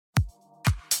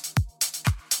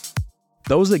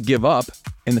those that give up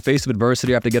in the face of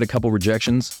adversity after get a couple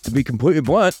rejections, to be completely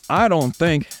blunt, I don't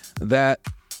think that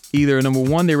either, number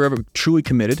one, they were ever truly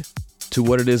committed to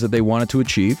what it is that they wanted to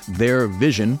achieve, their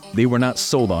vision, they were not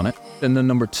sold on it. And then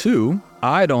number two,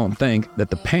 I don't think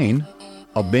that the pain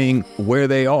of being where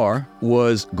they are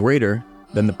was greater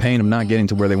than the pain of not getting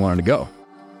to where they wanted to go.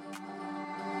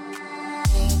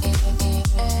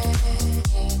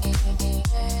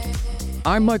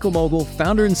 I'm Michael Mogul,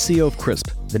 founder and CEO of Crisp,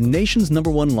 the nation's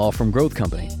 #1 law firm growth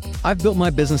company. I've built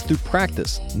my business through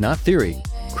practice, not theory.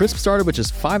 Crisp started with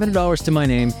just $500 to my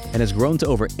name and has grown to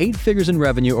over 8 figures in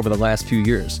revenue over the last few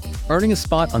years, earning a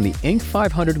spot on the Inc.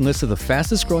 500 list of the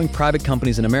fastest growing private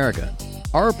companies in America.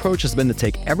 Our approach has been to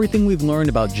take everything we've learned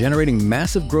about generating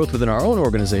massive growth within our own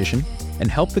organization and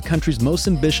help the country's most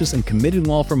ambitious and committed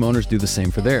law firm owners do the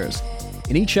same for theirs.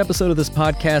 In each episode of this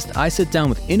podcast, I sit down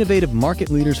with innovative market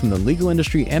leaders from the legal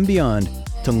industry and beyond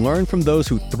to learn from those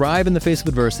who thrive in the face of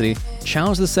adversity,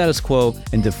 challenge the status quo,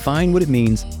 and define what it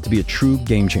means to be a true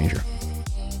game changer.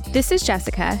 This is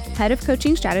Jessica, head of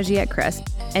coaching strategy at Crisp,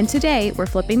 and today we're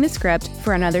flipping the script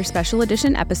for another special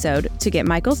edition episode to get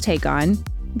Michael's take on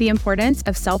the importance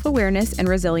of self-awareness and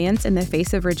resilience in the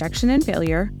face of rejection and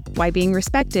failure, why being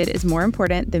respected is more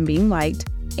important than being liked,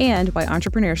 and why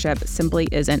entrepreneurship simply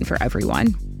isn't for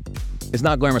everyone. It's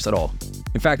not glamorous at all.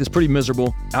 In fact, it's pretty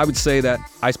miserable. I would say that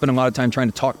I spend a lot of time trying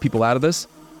to talk people out of this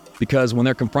because when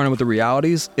they're confronted with the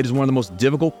realities, it is one of the most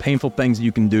difficult, painful things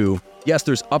you can do. Yes,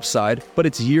 there's upside, but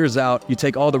it's years out. You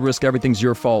take all the risk, everything's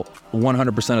your fault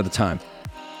 100% of the time.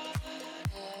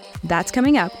 That's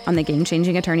coming up on the Game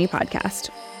Changing Attorney podcast.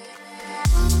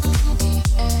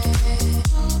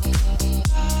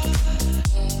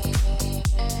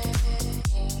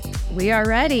 We are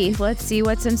ready. Let's see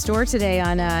what's in store today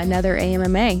on another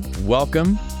AMMA.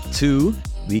 Welcome to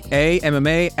the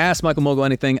AMMA. Ask Michael Mogul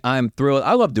anything. I'm thrilled.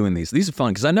 I love doing these. These are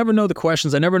fun because I never know the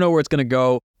questions. I never know where it's going to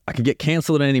go. I could get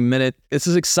canceled at any minute. This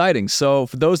is exciting. So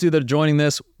for those of you that are joining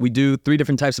this, we do 3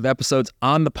 different types of episodes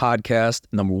on the podcast.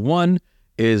 Number 1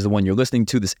 is the one you're listening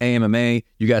to, this AMMA.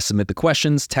 You guys submit the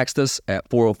questions. Text us at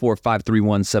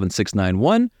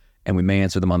 404-531-7691. And we may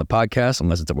answer them on the podcast,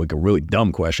 unless it's like a really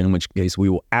dumb question, in which case we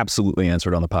will absolutely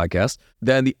answer it on the podcast.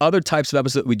 Then the other types of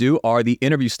episodes we do are the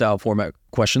interview style format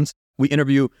questions. We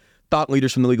interview thought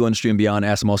leaders from the legal industry and beyond,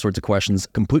 ask them all sorts of questions.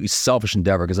 Completely selfish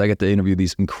endeavor because I get to interview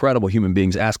these incredible human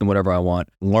beings, ask them whatever I want,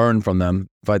 learn from them.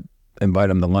 If I invite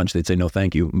them to lunch, they'd say no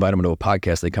thank you. Invite them to a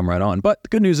podcast, they come right on. But the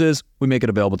good news is we make it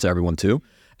available to everyone too.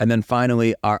 And then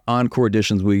finally, our encore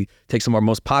editions, we take some of our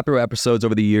most popular episodes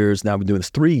over the years. Now we've been doing this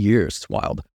 3 years. It's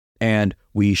wild. And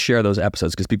we share those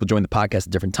episodes because people join the podcast at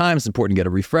different times. It's important to get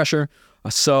a refresher.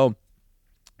 So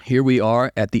here we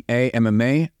are at the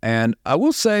AMMA. And I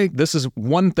will say this is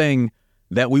one thing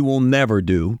that we will never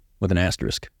do with an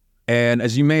asterisk. And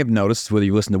as you may have noticed, whether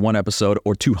you listen to 1 episode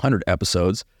or 200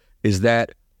 episodes, is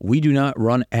that we do not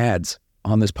run ads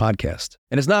on this podcast.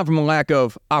 And it's not from a lack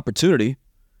of opportunity.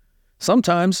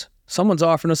 Sometimes someone's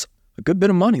offering us a good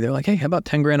bit of money. They're like, hey, how about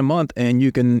 10 grand a month? And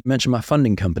you can mention my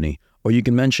funding company. Or you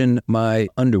can mention my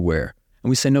underwear.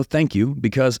 And we say, no, thank you,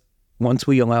 because once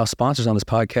we allow sponsors on this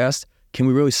podcast, can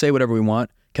we really say whatever we want?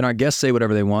 Can our guests say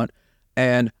whatever they want?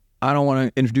 And I don't want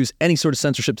to introduce any sort of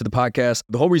censorship to the podcast.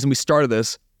 The whole reason we started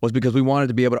this was because we wanted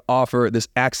to be able to offer this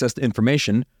access to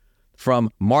information from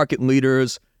market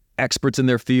leaders, experts in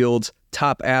their fields,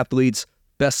 top athletes,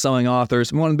 best-selling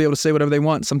authors. We want to be able to say whatever they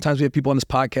want. Sometimes we have people on this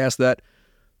podcast that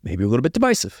may be a little bit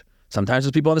divisive. Sometimes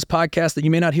there's people on this podcast that you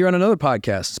may not hear on another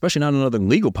podcast, especially not another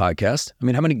legal podcast. I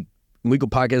mean, how many legal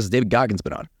podcasts has David Goggins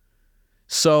been on?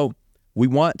 So we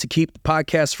want to keep the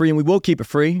podcast free, and we will keep it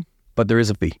free, but there is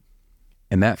a fee.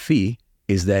 And that fee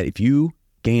is that if you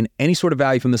gain any sort of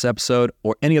value from this episode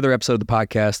or any other episode of the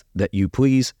podcast, that you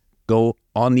please go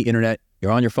on the internet,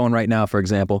 you're on your phone right now, for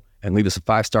example, and leave us a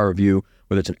 5-star review,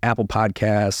 whether it's an Apple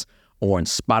Podcasts or in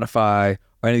Spotify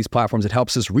or any of these platforms. It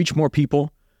helps us reach more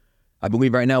people. I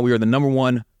believe right now we are the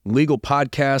 #1 legal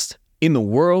podcast in the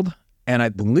world. And I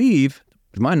believe,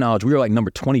 to my knowledge, we are like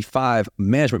number 25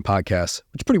 management podcasts,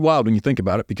 which is pretty wild when you think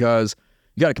about it, because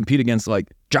you got to compete against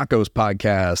like Jocko's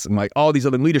podcast and like all these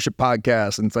other leadership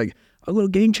podcasts. And it's like a little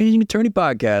Game Changing Attorney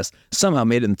podcast somehow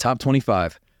made it in the top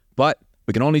 25. But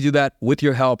we can only do that with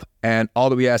your help. And all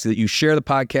that we ask is that you share the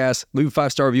podcast, leave a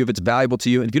 5-star review if it's valuable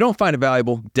to you. And if you don't find it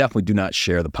valuable, definitely do not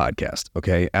share the podcast.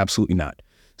 Okay? Absolutely not.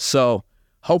 So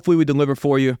hopefully we deliver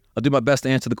for you. I'll do my best to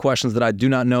answer the questions that I do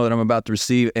not know that I'm about to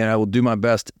receive, and I will do my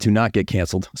best to not get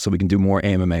canceled so we can do more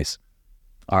AMMAs.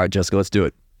 All right, Jessica, let's do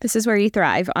it. This is where you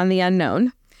thrive, on the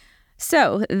unknown.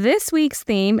 So this week's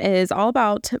theme is all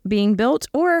about being built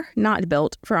or not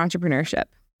built for entrepreneurship.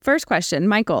 First question,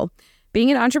 Michael, Being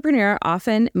an entrepreneur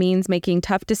often means making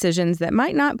tough decisions that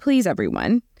might not please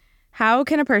everyone. How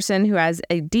can a person who has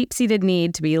a deep-seated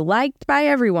need to be liked by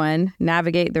everyone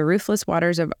navigate the ruthless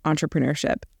waters of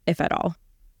entrepreneurship, if at all?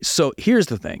 So here's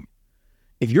the thing.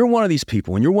 If you're one of these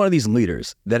people and you're one of these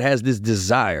leaders that has this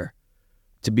desire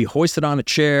to be hoisted on a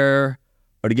chair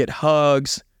or to get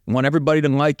hugs and want everybody to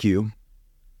like you,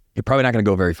 you're probably not going to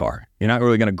go very far. You're not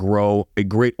really going to grow a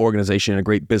great organization and a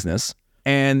great business.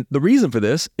 And the reason for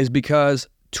this is because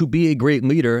to be a great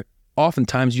leader,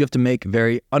 oftentimes you have to make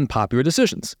very unpopular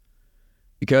decisions.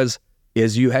 Because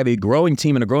as you have a growing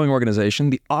team and a growing organization,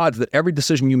 the odds that every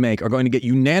decision you make are going to get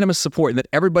unanimous support and that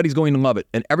everybody's going to love it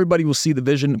and everybody will see the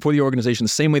vision for the organization the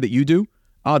same way that you do,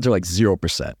 odds are like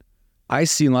 0%. I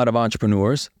see a lot of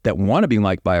entrepreneurs that want to be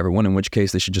liked by everyone, in which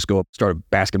case they should just go start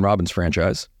a Baskin-Robbins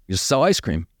franchise. You just sell ice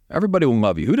cream. Everybody will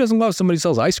love you. Who doesn't love somebody who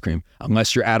sells ice cream?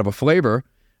 Unless you're out of a flavor.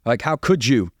 Like, how could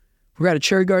you? We're at a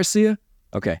Cherry Garcia?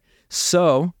 Okay.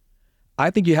 So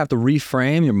I think you have to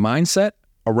reframe your mindset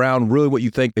around really what you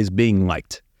think is being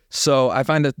liked. So I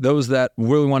find that those that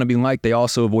really want to be liked, they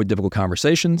also avoid difficult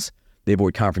conversations. They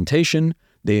avoid confrontation.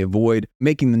 They avoid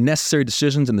making the necessary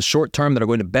decisions in the short term that are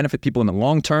going to benefit people in the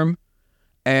long term.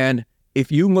 And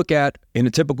if you look at in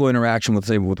a typical interaction, let's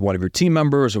say with one of your team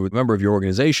members or with a member of your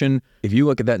organization, if you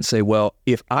look at that and say, well,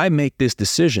 if I make this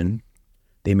decision,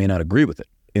 they may not agree with it,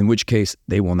 in which case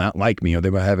they will not like me or they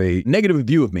will have a negative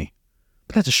view of me.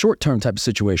 But that's a short-term type of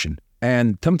situation.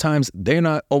 And sometimes they're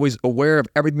not always aware of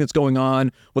everything that's going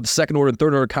on, what the second order and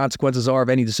third order consequences are of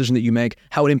any decision that you make,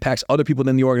 how it impacts other people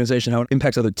in the organization, how it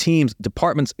impacts other teams,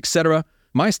 departments, etc.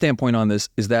 My standpoint on this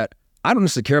is that I don't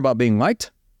necessarily care about being liked,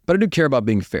 but I do care about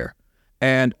being fair.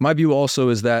 And my view also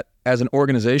is that as an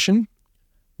organization,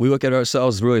 we look at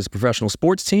ourselves really as a professional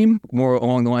sports team, more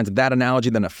along the lines of that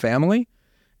analogy than a family.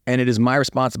 And it is my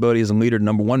responsibility as a leader to,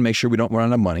 number one, make sure we don't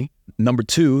run out of money. Number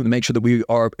two, to make sure that we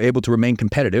are able to remain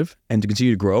competitive and to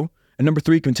continue to grow. And number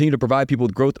three, continue to provide people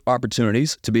with growth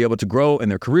opportunities to be able to grow in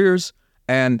their careers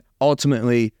and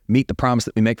ultimately meet the promise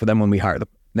that we make for them when we hire them.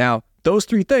 Now, those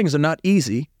three things are not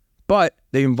easy, but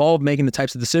they involve making the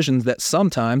types of decisions that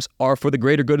sometimes are for the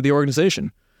greater good of the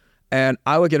organization. And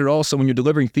I look at it also when you're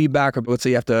delivering feedback, or let's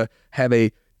say you have to have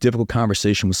a difficult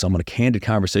conversation with someone, a candid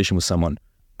conversation with someone.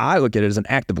 I look at it as an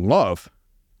act of love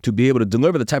to be able to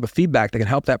deliver the type of feedback that can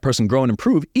help that person grow and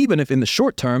improve, even if in the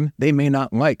short term, they may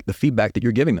not like the feedback that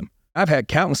you're giving them. I've had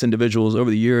countless individuals over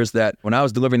the years that when I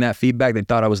was delivering that feedback, they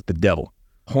thought I was the devil.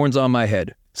 Horns on my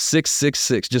head,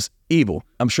 666, just evil.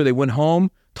 I'm sure they went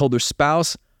home, told their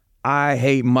spouse, I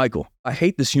hate Michael. I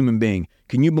hate this human being.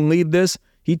 Can you believe this?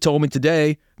 He told me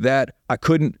today that I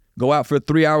couldn't go out for a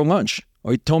 3-hour lunch,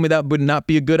 or he told me that would not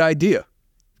be a good idea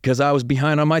because I was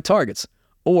behind on my targets.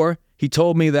 Or he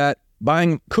told me that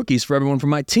buying cookies for everyone from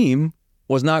my team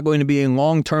was not going to be a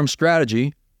long-term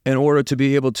strategy in order to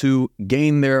be able to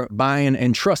gain their buy-in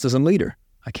and trust as a leader.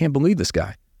 I can't believe this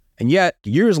guy. And yet,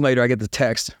 years later, I get the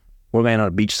text, we're laying on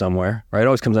a beach somewhere, right? It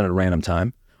always comes in at a random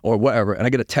time or whatever. And I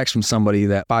get a text from somebody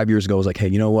that 5 years ago was like, hey,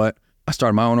 you know what? I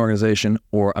started my own organization,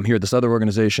 or I'm here at this other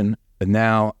organization, and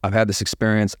now I've had this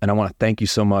experience, and I want to thank you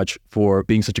so much for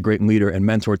being such a great leader and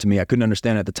mentor to me. I couldn't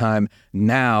understand it at the time.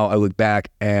 Now I look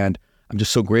back, and I'm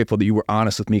just so grateful that you were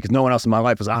honest with me, because no one else in my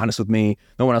life was honest with me.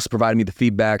 No one else provided me the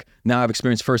feedback. Now I've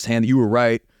experienced firsthand that you were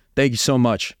right. Thank you so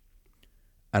much.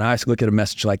 And I look at a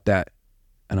message like that,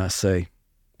 and I say,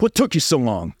 what took you so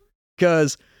long?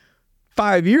 Because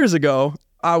 5 years ago,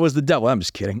 I was the devil. I'm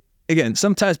just kidding. Again,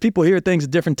 sometimes people hear things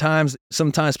at different times.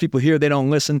 Sometimes people hear, they don't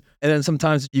listen. And then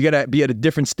sometimes you got to be at a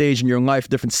different stage in your life,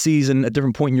 different season, a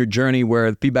different point in your journey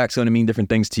where the feedback's going to mean different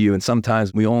things to you. And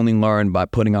sometimes we only learn by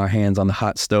putting our hands on the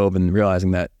hot stove and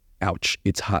realizing that, ouch,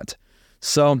 it's hot.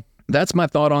 So that's my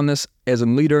thought on this. As a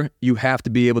leader, you have to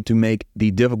be able to make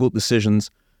the difficult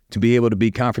decisions, to be able to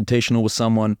be confrontational with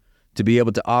someone, to be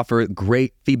able to offer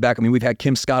great feedback. I mean, we've had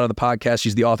Kim Scott on the podcast.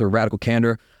 She's the author of Radical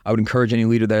Candor. I would encourage any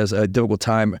leader that has a difficult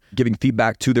time giving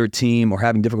feedback to their team or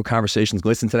having difficult conversations,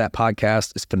 listen to that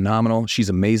podcast. It's phenomenal. She's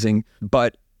amazing.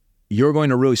 But you're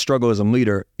going to really struggle as a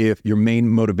leader if your main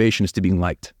motivation is to be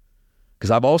liked.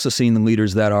 Because I've also seen the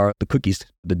leaders that are the cookies,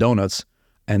 the donuts,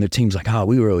 and their team's like,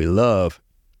 we really love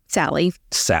Sally.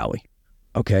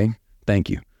 Okay, thank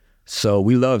you. So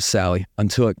we love Sally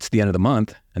until it's the end of the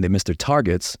month and they miss their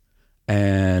targets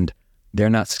and they're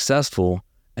not successful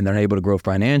and they're not able to grow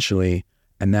financially.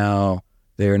 And now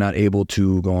they're not able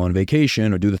to go on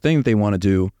vacation or do the thing that they want to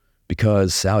do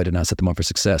because Sally did not set them up for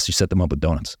success. She set them up with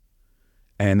donuts.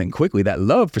 And then quickly that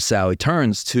love for Sally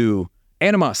turns to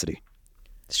animosity.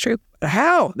 It's true.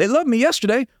 How? They loved me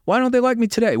yesterday. Why don't they like me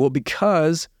today? Well,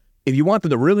 because if you want them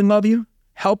to really love you,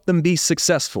 help them be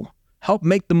successful. Help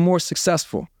make them more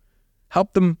successful.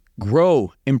 Help them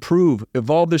grow, improve,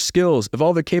 evolve their skills,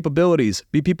 evolve their capabilities,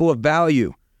 be people of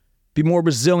value, be more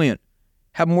resilient,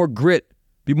 have more grit,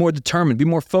 be more determined, be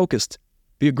more focused,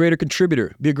 be a greater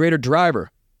contributor, be a greater driver.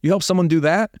 You help someone do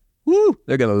that, woo,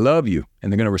 they're going to love you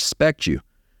and they're going to respect you.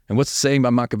 And what's the saying by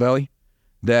Machiavelli?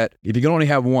 That if you can only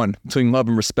have one between love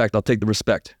and respect, I'll take the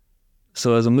respect.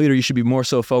 So as a leader, you should be more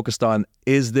so focused on,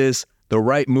 is this the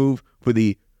right move for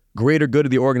the greater good of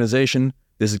the organization?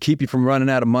 Does it keep you from running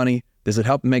out of money? Does it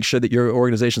help make sure that your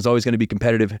organization is always going to be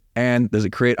competitive? And does it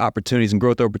create opportunities and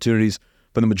growth opportunities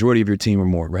for the majority of your team or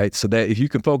more, right? So that if you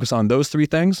can focus on those three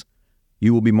things,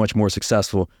 you will be much more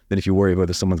successful than if you worry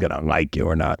whether someone's going to like you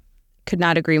or not. Could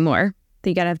not agree more.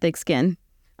 You got to have thick skin.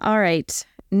 All right.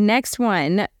 Next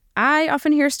one. I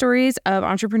often hear stories of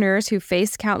entrepreneurs who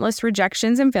face countless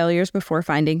rejections and failures before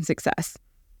finding success.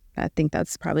 I think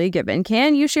that's probably a given.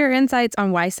 Can you share insights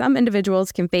on why some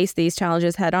individuals can face these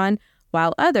challenges head on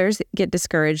while others get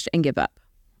discouraged and give up?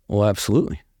 Well,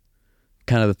 absolutely.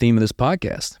 Kind of the theme of this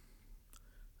podcast.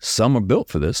 Some are built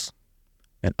for this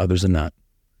and others are not.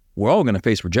 We're all going to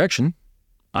face rejection.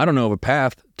 I don't know of a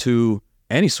path to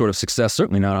any sort of success,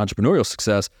 certainly not entrepreneurial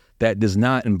success, that does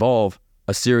not involve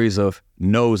a series of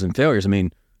no's and failures. I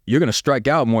mean, you're going to strike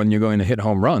out more than you're going to hit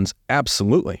home runs.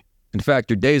 Absolutely. In fact,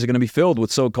 your days are going to be filled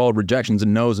with so-called rejections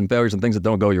and no's and failures and things that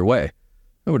don't go your way.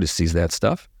 Nobody sees that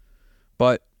stuff.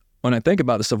 But when I think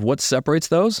about the stuff, what separates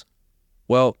those?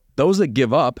 Well, those that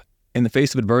give up in the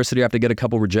face of adversity after they get a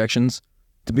couple rejections,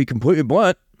 to be completely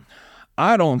blunt,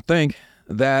 I don't think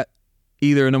that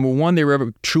either, number one, they were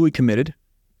ever truly committed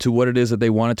to what it is that they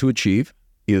wanted to achieve,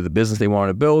 either the business they wanted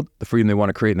to build, the freedom they want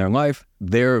to create in their life,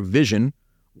 their vision,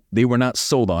 they were not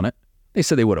sold on it. They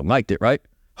said they would have liked it, right?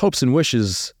 Hopes and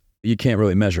wishes, you can't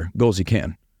really measure. Goals you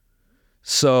can.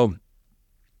 So,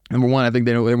 number one, I think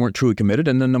they weren't truly committed.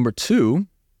 And then number two,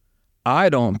 I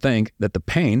don't think that the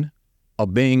pain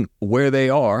of being where they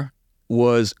are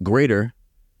was greater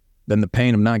than the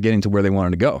pain of not getting to where they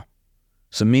wanted to go.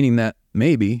 So meaning that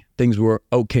maybe things were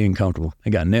okay and comfortable.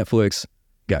 They got Netflix,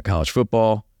 got college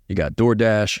football, you got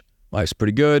DoorDash, life's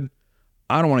pretty good.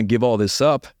 I don't want to give all this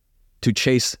up to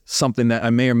chase something that I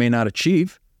may or may not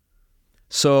achieve.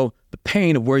 So the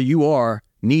pain of where you are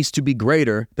needs to be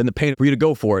greater than the pain for you to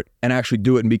go for it and actually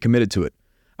do it and be committed to it.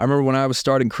 I remember when I was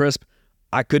starting Crisp,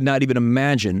 I could not even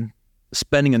imagine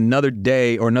spending another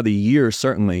day or another year,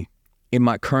 certainly, in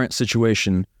my current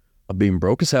situation of being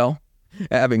broke as hell,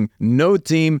 having no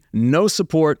team, no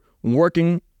support,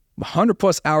 working 100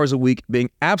 plus hours a week, being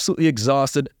absolutely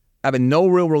exhausted, having no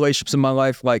real relationships in my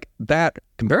life. Like that,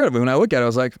 comparatively, when I look at it, I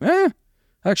was like,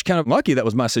 actually kind of lucky that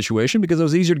was my situation because it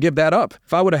was easier to give that up.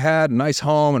 If I would have had a nice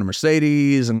home and a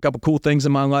Mercedes and a couple cool things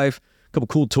in my life, a couple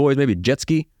cool toys, maybe a jet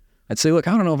ski, I'd say, look,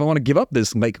 I don't know if I want to give up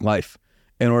this lake life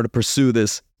in order to pursue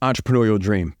this entrepreneurial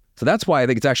dream. So that's why I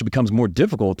think it actually becomes more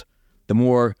difficult the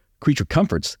more creature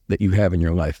comforts that you have in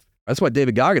your life. That's why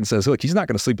David Goggins says, look, he's not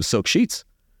going to sleep with silk sheets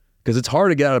because it's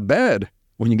hard to get out of bed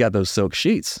when you got those silk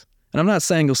sheets. And I'm not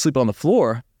saying go sleep on the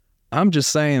floor. I'm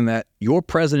just saying that your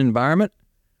present environment,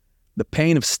 the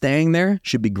pain of staying there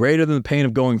should be greater than the pain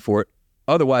of going for it.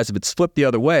 Otherwise, if it's flipped the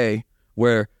other way,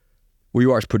 where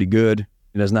you are is pretty good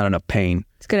and there's not enough pain.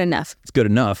 It's good enough. It's good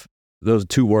enough. Those are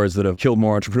two words that have killed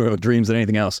more entrepreneurial dreams than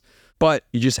anything else. But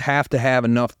you just have to have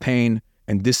enough pain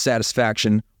and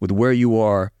dissatisfaction with where you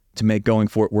are to make going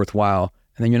for it worthwhile.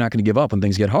 And then you're not going to give up when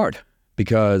things get hard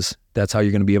because that's how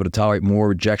you're going to be able to tolerate more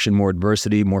rejection, more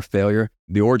adversity, more failure.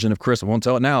 The origin of Chris, I won't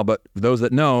tell it now, but for those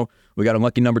that know, we got a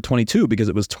lucky number 22 because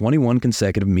it was 21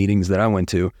 consecutive meetings that I went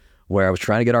to where I was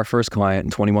trying to get our first client,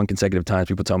 and 21 consecutive times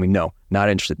people tell me, no, not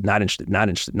interested, not interested, not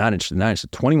interested, not interested, not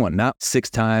interested. 21, not 6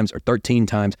 times or 13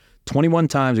 times. 21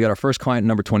 times we got our first client,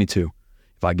 number 22.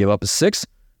 If I give up a 6,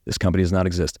 this company does not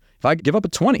exist. If I give up a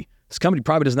 20, this company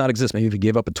probably does not exist. Maybe if you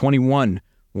give up a 21,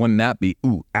 wouldn't that be,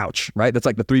 ooh, ouch, right? That's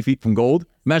like the 3 feet from gold.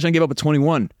 Imagine I gave up a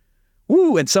 21.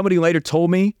 Ooh, and somebody later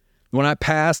told me when I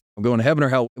passed, I'm going to heaven or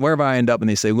hell, wherever I end up, and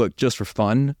they say, look, just for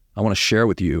fun, I want to share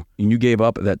with you. And you gave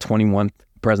up that 21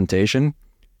 presentation,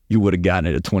 you would have gotten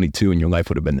it at 22 and your life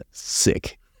would have been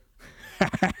sick.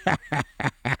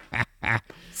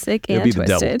 Sick and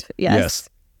twisted. Yes.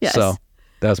 So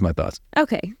that's my thoughts.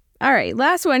 Okay. All right.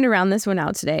 Last one to round this one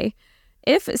out today.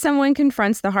 If someone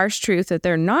confronts the harsh truth that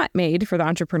they're not made for the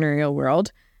entrepreneurial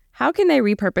world, how can they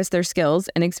repurpose their skills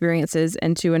and experiences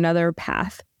into another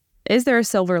path? Is there a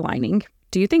silver lining?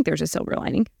 Do you think there's a silver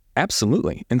lining?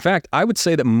 Absolutely. In fact, I would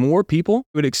say that more people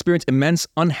would experience immense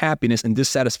unhappiness and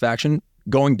dissatisfaction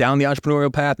going down the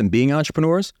entrepreneurial path and being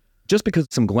entrepreneurs just because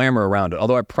of some glamour around it.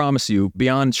 Although I promise you,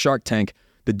 beyond Shark Tank,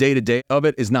 the day-to-day of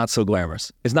it is not so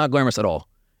glamorous. It's not glamorous at all.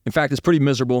 In fact, it's pretty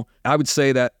miserable. I would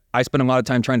say that I spend a lot of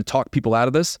time trying to talk people out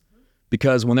of this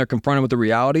because when they're confronted with the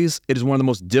realities, it is one of the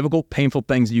most difficult, painful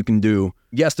things that you can do.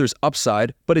 Yes, there's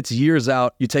upside, but it's years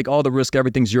out. You take all the risk,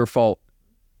 everything's your fault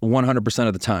 100%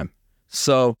 of the time.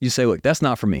 So you say, look, that's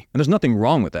not for me. And there's nothing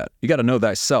wrong with that. You got to know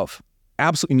thyself.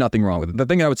 Absolutely nothing wrong with it. The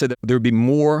thing I would say that there would be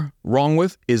more wrong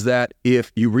with is that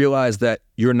if you realize that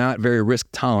you're not very risk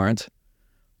tolerant,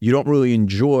 you don't really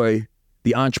enjoy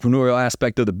the entrepreneurial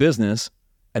aspect of the business,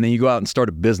 and then you go out and start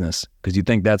a business because you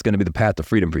think that's going to be the path to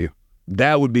freedom for you.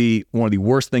 That would be one of the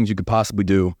worst things you could possibly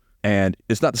do. And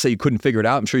it's not to say you couldn't figure it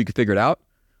out. I'm sure you could figure it out,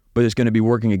 but it's going to be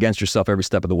working against yourself every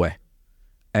step of the way.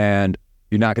 And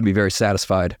you're not going to be very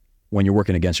satisfied when you're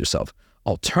working against yourself.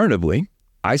 Alternatively,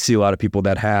 I see a lot of people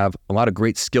that have a lot of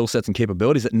great skill sets and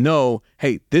capabilities that know,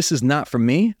 hey, this is not for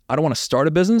me. I don't want to start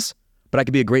a business, but I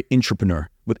could be a great entrepreneur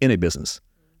within a business.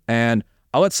 And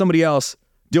I'll let somebody else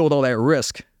deal with all that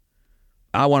risk.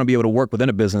 I want to be able to work within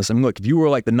a business. I mean, look, if you were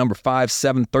like the number 5,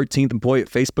 7, 13th employee at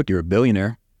Facebook, you're a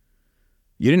billionaire.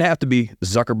 You didn't have to be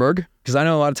Zuckerberg, because I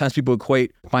know a lot of times people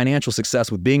equate financial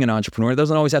success with being an entrepreneur. It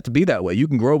doesn't always have to be that way. You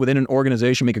can grow within an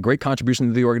organization, make a great contribution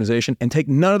to the organization, and take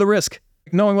none of the risk.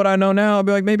 Knowing what I know now, I'll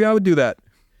be like, maybe I would do that.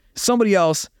 Somebody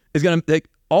else is going to take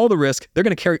all the risk. They're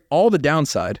going to carry all the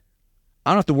downside.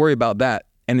 I don't have to worry about that.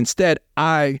 And instead,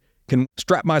 I can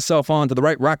strap myself onto the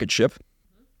right rocket ship,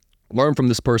 learn from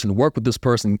this person, work with this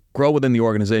person, grow within the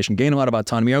organization, gain a lot of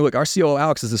autonomy. Look, our COO,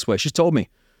 Alex, is this way. She's told me,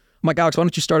 I'm like, Alex, why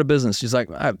don't you start a business? She's like,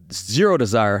 I have zero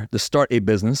desire to start a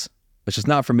business. It's just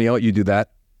not for me. I'll let you do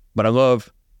that. But I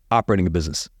love operating a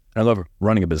business. And I love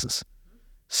running a business.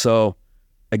 So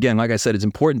again, like I said, it's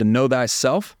important to know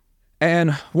thyself.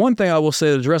 And one thing I will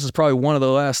say that addresses probably one of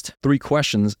the last 3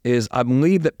 questions is I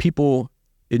believe that people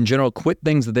in general quit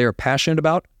things that they are passionate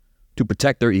about to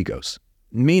protect their egos.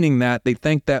 Meaning that they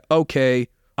think that, okay,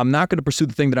 I'm not going to pursue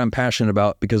the thing that I'm passionate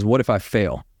about because what if I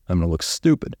fail? I'm going to look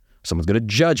stupid. Someone's going to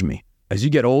judge me. As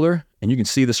you get older, and you can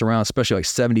see this around, especially like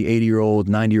 70, 80-year-old,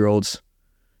 90-year-olds,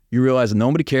 you realize that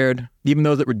nobody cared. Even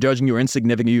those that were judging you were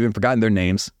insignificant. You've even forgotten their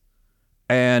names.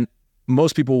 And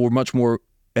most people were much more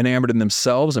enamored in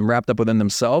themselves and wrapped up within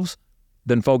themselves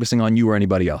than focusing on you or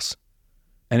anybody else.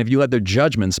 And if you let their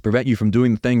judgments prevent you from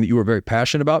doing the thing that you were very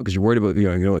passionate about because you're worried about,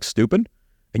 you're going to look stupid,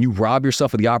 and you rob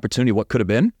yourself of the opportunity of what could have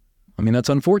been, I mean, that's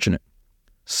unfortunate.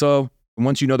 So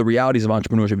once you know the realities of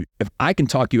entrepreneurship, if I can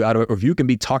talk you out of it, or if you can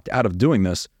be talked out of doing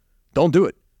this, don't do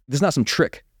it. This is not some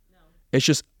trick. No. It's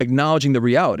just acknowledging the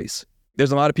realities.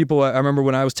 There's a lot of people, I remember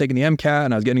when I was taking the MCAT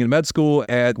and I was getting into med school,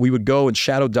 and we would go and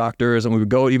shadow doctors, and we would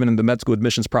go even in the med school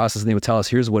admissions process, and they would tell us,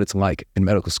 here's what it's like in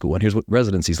medical school, and here's what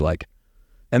residency's like.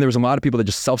 And there was a lot of people that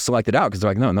just self-selected out because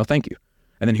they're like, no, thank you.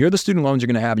 And then here are the student loans you're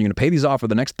going to have, and you're going to pay these off for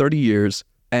the next 30 years,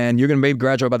 and you're going to maybe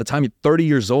graduate by the time you're 30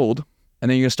 years old,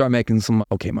 and then you're going to start making some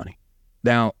okay money.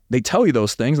 Now, they tell you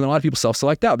those things, and a lot of people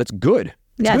self-select out. That's good.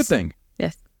 It's a good thing.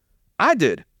 Yes. I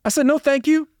did. I said, no, thank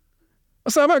you.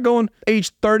 I said, I'm not going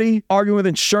age 30 arguing with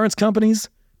insurance companies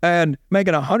and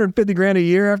making $150,000 a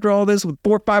year after all this with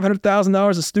 $400,000 or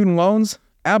 $500,000 of student loans.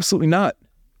 Absolutely not.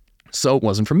 So it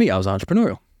wasn't for me. I was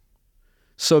entrepreneurial.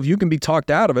 So if you can be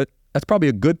talked out of it, that's probably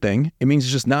a good thing. It means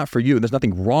it's just not for you. There's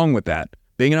nothing wrong with that.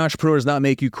 Being an entrepreneur does not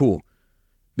make you cool.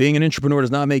 Being an entrepreneur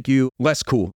does not make you less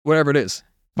cool, whatever it is.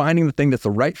 Finding the thing that's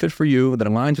the right fit for you, that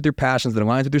aligns with your passions, that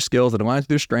aligns with your skills, that aligns with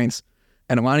your strengths,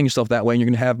 and aligning yourself that way, and you're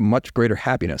going to have much greater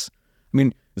happiness. I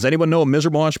mean, does anyone know a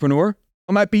miserable entrepreneur?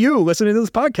 It might be you listening to this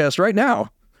podcast right now.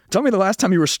 Tell me the last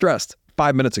time you were stressed.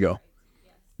 5 minutes ago.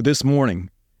 Yes. This morning.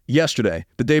 Yesterday.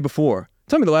 The day before.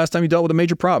 Tell me the last time you dealt with a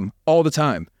major problem. All the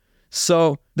time.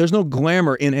 So there's no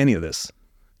glamour in any of this.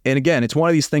 And again, it's one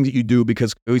of these things that you do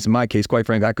because, at least in my case, quite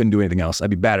frankly, I couldn't do anything else. I'd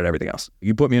be bad at everything else.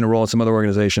 You put me in a role at some other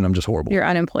organization, I'm just horrible. You're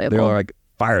unemployable. They're like,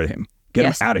 fire him. Get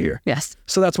him out of here. Yes.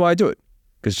 So that's why I do it.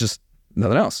 Because just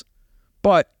nothing else.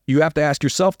 But you have to ask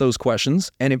yourself those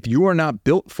questions. And if you are not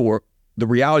built for the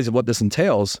realities of what this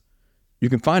entails, you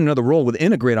can find another role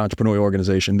within a great entrepreneurial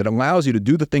organization that allows you to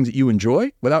do the things that you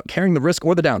enjoy without carrying the risk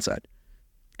or the downside.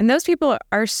 And those people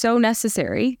are so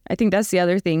necessary. I think that's the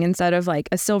other thing. Instead of like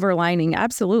a silver lining,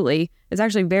 absolutely, it's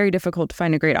actually very difficult to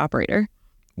find a great operator.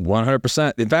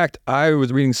 100%. In fact, I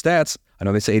was reading stats. I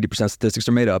know they say 80% statistics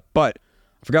are made up, but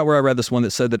I forgot where I read this one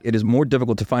that said that it is more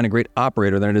difficult to find a great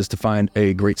operator than it is to find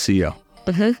a great CEO.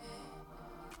 Mm-hmm.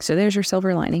 So there's your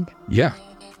silver lining. Yeah,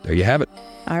 there you have it.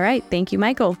 All right. Thank you,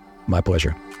 Michael. My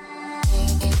pleasure.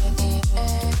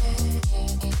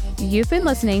 You've been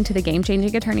listening to the Game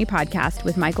Changing Attorney podcast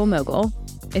with Michael Mogul.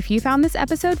 If you found this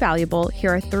episode valuable,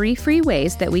 here are 3 free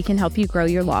ways that we can help you grow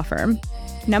your law firm.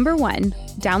 Number 1,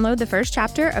 download the first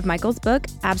chapter of Michael's book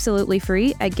absolutely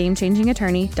free at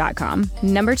GameChangingAttorney.com.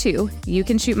 Number 2, you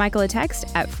can shoot Michael a text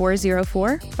at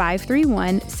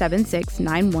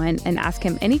 404-531-7691 and ask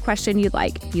him any question you'd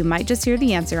like. You might just hear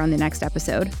the answer on the next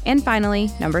episode. And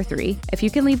finally, number 3, if you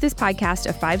can leave this podcast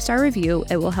a 5-star review,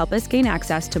 it will help us gain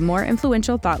access to more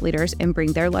influential thought leaders and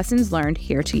bring their lessons learned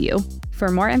here to you. For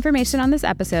more information on this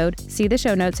episode, see the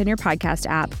show notes in your podcast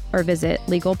app or visit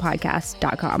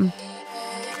legalpodcast.com.